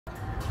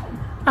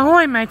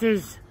Ahoy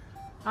mateys!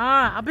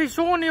 I'll be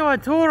showing you a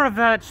tour of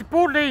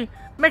Chipotle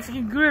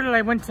Mexican grill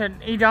I went to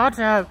eat out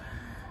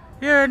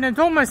here in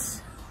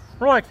Thomas.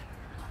 Right.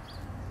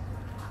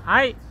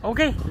 Hi,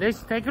 okay,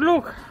 let's take a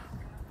look.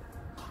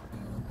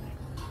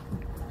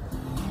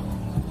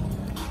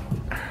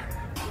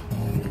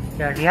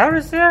 The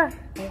hours there?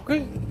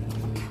 Okay.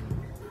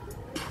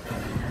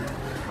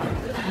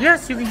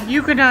 Yes,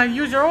 you can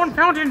use your own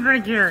fountain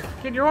drink here.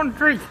 Get your own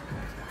drink.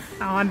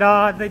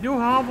 And they do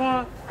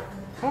have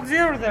Coke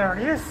Zero there,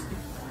 yes.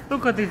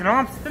 Look at these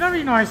lamps, they're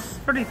very nice,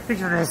 pretty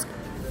picturesque.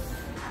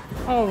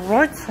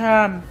 Alright,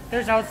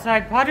 there's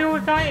outside patio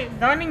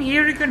dining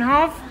here you can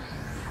have.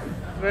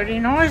 Very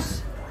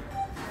nice.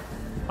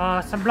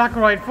 Some black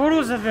and white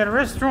photos of the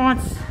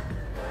restaurants.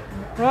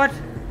 Right,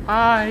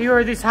 here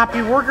are these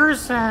happy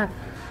workers.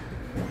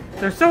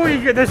 They're so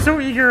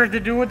eager to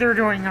do what they're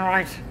doing,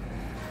 alright.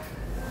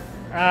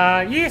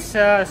 Yes,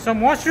 some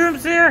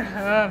washrooms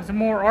there, some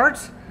more art.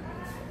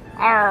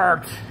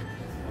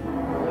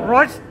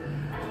 Right.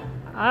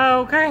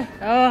 Okay.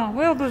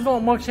 Well, there's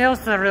not much else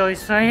to really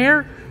say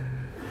here.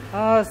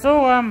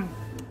 So,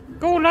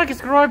 go like and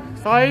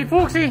subscribe. Bye,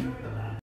 folksy.